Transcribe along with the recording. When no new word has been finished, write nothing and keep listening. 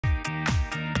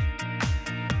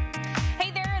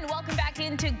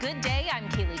into Good Day. I'm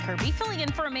Kaylee Kirby, filling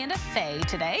in for Amanda Fay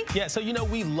today. Yeah, so you know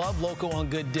we love local on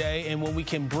Good Day, and when we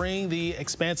can bring the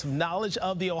expansive knowledge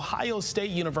of the Ohio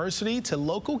State University to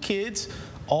local kids,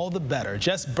 all the better.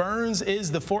 Jess Burns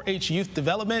is the 4-H Youth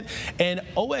Development and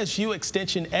OSU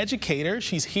Extension educator.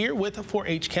 She's here with a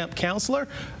 4-H camp counselor,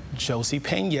 Josie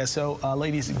Pena. So,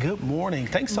 ladies, good morning.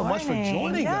 Thanks so much for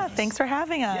joining us. Yeah, thanks for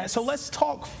having us. Yeah, so let's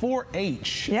talk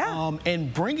 4-H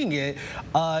and bringing it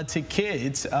to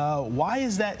kids. Why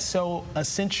is that so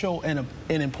essential and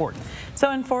important? So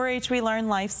in 4-H, we learn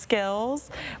life skills.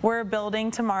 We're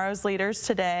building tomorrow's leaders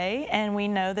today, and we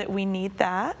know that we need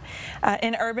that.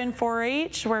 In urban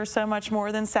 4-H, we're so much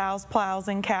more than sows, plows,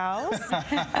 and cows.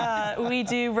 We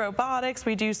do robotics,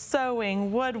 we do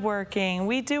sewing, woodworking,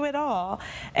 we do it all.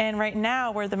 And right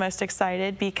now, we're the most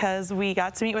excited because we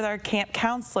got to meet with our camp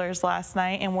counselors last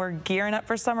night, and we're gearing up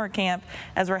for summer camp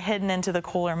as we're heading into the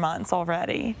cooler months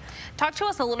already. Talk to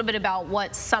us a little bit about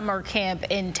what summer camp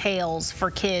entails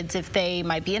for kids if they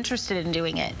might be interested in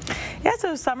doing it. Yeah,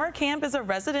 so summer camp is a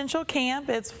residential camp.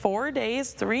 It's 4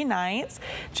 days, 3 nights.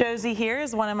 Josie here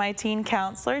is one of my teen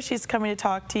counselors. She's coming to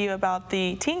talk to you about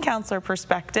the teen counselor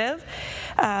perspective.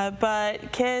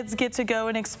 But kids get to go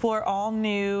and explore all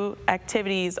new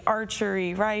activities: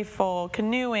 archery, rifle,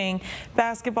 canoeing,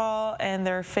 basketball, and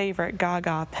their favorite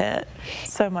Gaga pit.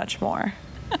 So much more.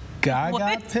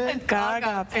 Gaga pit?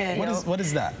 Gaga pit. What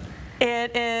is that?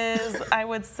 It is, I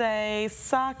would say,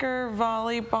 soccer,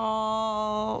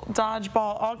 volleyball,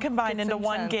 dodgeball, all combined into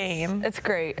one game. It's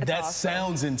great. It's that awesome.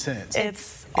 Sounds intense.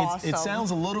 It's awesome. It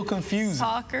sounds a little confusing.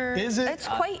 Soccer. Is it? It's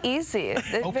quite easy.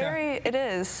 It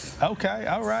is. Okay,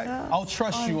 all right. I'll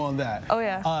trust you on that. Oh,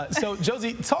 yeah. So,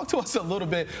 Josie, talk to us a little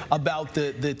bit about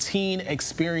the teen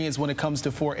experience when it comes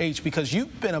to 4-H, because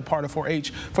you've been a part of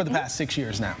 4-H for the past 6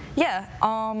 years now. Yeah.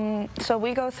 So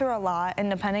we go through a lot,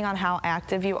 and depending on how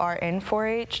active you are in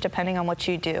 4-H, depending on what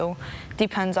you do,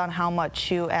 depends on how much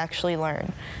you actually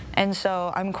learn. And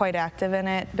so I'm quite active in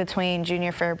it between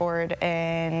junior fair board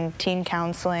and teen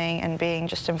counseling and being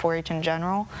just in 4-H in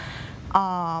general.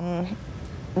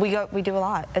 We do a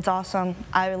lot. It's awesome.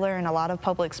 I learn a lot of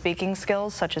public speaking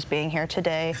skills, such as being here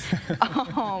today.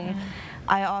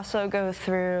 I also go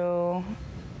through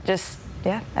just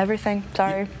everything.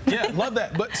 Sorry. Yeah, love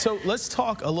that. But so let's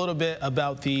talk a little bit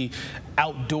about the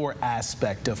outdoor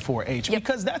aspect of 4-H,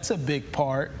 because that's a big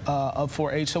part of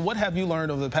 4-H. So what have you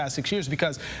learned over the past 6 years?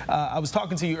 Because I was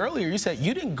talking to you earlier, you said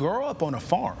you didn't grow up on a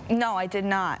farm. No, I did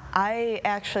not. I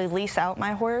actually lease out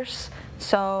my horse.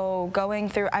 So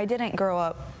I didn't grow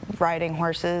up riding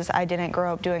horses. I didn't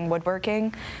grow up doing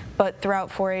woodworking, but throughout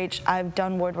 4-H, I've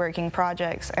done woodworking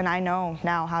projects, and I know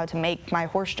now how to make my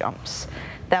horse jumps.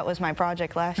 That was my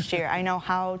project last year. I know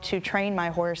how to train my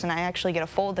horse, and I actually get a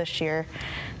foal this year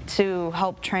to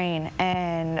help train.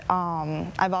 And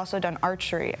I've also done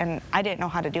archery, and I didn't know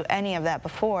how to do any of that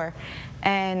before.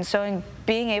 And so in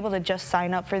being able to just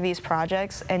sign up for these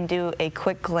projects and do a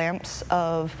quick glimpse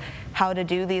of how to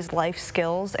do these life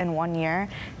skills in 1 year,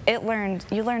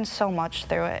 you learn so much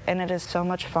through it, and it is so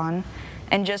much fun.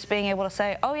 And just being able to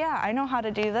say, oh yeah, I know how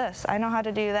to do this, I know how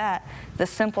to do that. The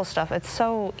simple stuff, it's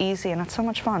so easy and it's so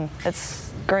much fun.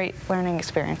 It's great learning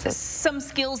experiences. Some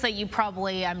skills that you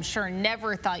probably, I'm sure,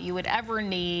 never thought you would ever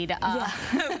need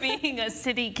being a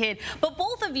city kid. But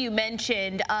both of you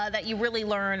mentioned that you really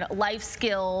learn life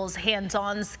skills,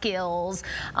 hands-on skills,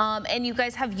 and you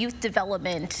guys have youth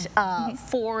development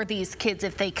for these kids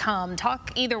if they come.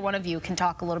 Either one of you can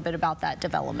talk a little bit about that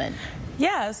development.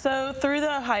 Yeah, so through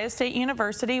the Ohio State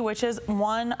University, which is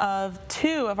one of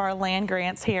 2 of our land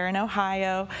grants here in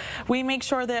Ohio, we make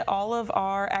sure that all of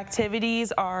our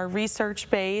activities are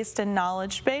research-based and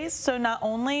knowledge-based. So not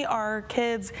only are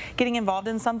kids getting involved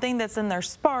in something that's in their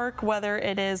spark, whether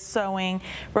it is sewing,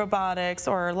 robotics,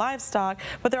 or livestock,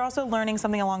 but they're also learning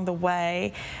something along the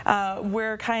way.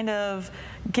 We're kind of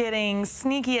getting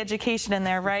sneaky education in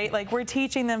there, right? Like, we're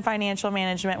teaching them financial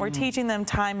management, we're teaching them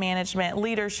time management,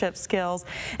 leadership skills,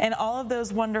 and all of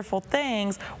those wonderful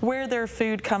things, where their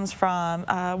food comes from.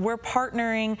 We're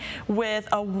partnering with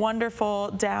a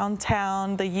wonderful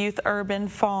downtown, the Youth Urban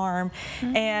Farm,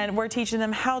 and we're teaching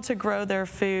them how to grow their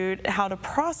food, how to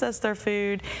process their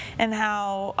food, and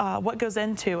how what goes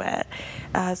into it.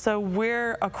 So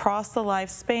we're across the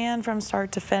lifespan from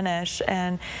start to finish,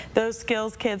 and those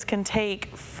skills kids can take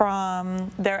from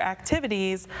their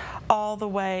activities all the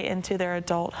way into their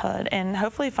adulthood, and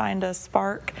hopefully find a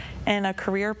spark in a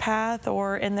career path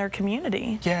or in their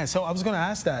community. Yeah, so I was going to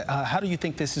ask that. How do you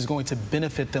think this is going to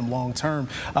benefit them long term?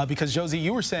 Because Josie,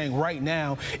 you were saying right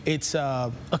now it's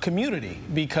a community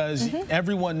because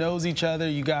everyone knows each other.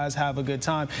 You guys have a good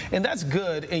time, and that's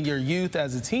good in your youth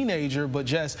as a teenager. But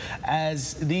just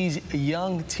as these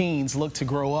young teens look to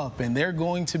grow up, and they're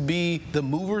going to be the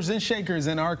movers and shakers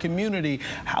in our community,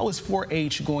 how is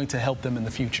 4-H going to help them in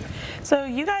the future? So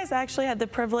you guys actually had the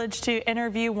privilege to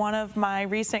interview one of my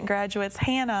recent graduates,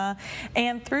 Hannah,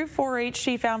 and through 4-H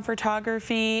she found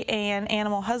photography and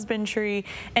animal husbandry,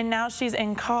 and now she's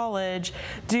in college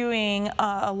doing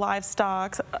a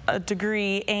livestock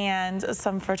degree and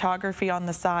some photography on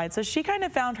the side. So she kind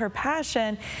of found her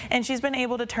passion, and she's been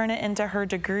able to turn it into her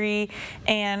degree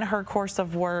and her course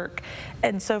of work.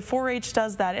 And so 4-H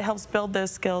does that. It helps build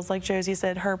those skills, like Josie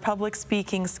said, her public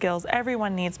speaking skills.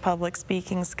 Everyone needs public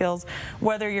speaking skills,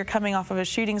 whether you're coming off of a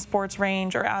shooting sports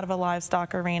range or out of a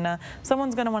livestock arena.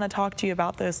 Someone's going to want to talk to you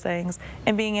about those things,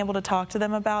 and being able to talk to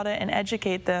them about it and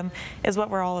educate them is what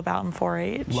we're all about in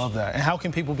 4-H. Love that. And how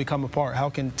can people become a part? How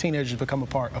can teenagers become a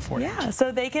part of 4-H? Yeah,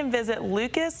 so they can visit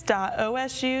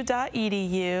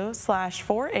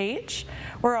lucas.osu.edu/4H.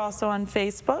 We're also on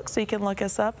Facebook, so you can look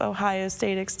us up, Ohio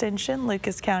State Extension,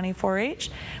 Lucas County 4-H.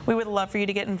 We would love for you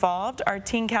to get involved. Our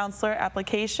teen counselor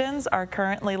applications are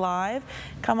currently live.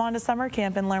 Come on to summer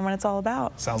camp and learn what it's all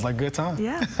about. Sounds like a good time.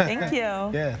 Yeah, thank you.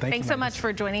 Yeah, Thanks so much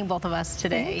for joining both of us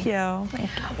today. Thank you.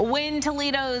 When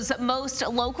Toledo's most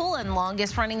local and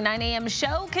longest running 9 a.m.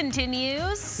 show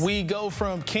continues. We go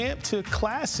from camp to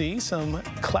classy, some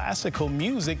classical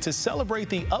music to celebrate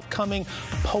the upcoming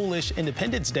Polish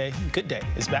Independence Day. Good Day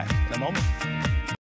is back in a moment.